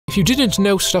If you didn't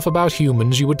know stuff about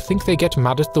humans, you would think they get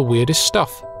mad at the weirdest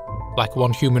stuff. Like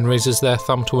one human raises their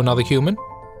thumb to another human.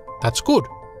 That's good.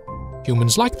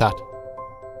 Humans like that.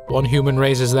 One human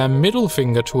raises their middle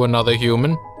finger to another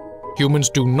human. Humans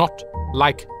do not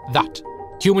like that.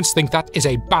 Humans think that is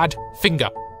a bad finger.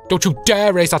 Don't you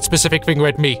dare raise that specific finger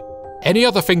at me. Any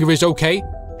other finger is okay,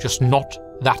 just not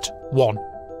that one.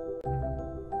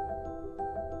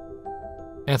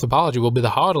 Anthropology will be the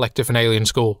hard elective in alien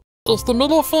school. Is the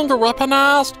middle finger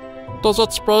weaponized? Does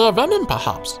it spray a venom,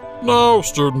 perhaps? No,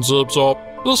 student Zip-Zop.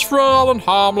 It's frail and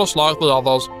harmless like the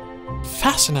others.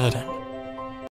 Fascinating.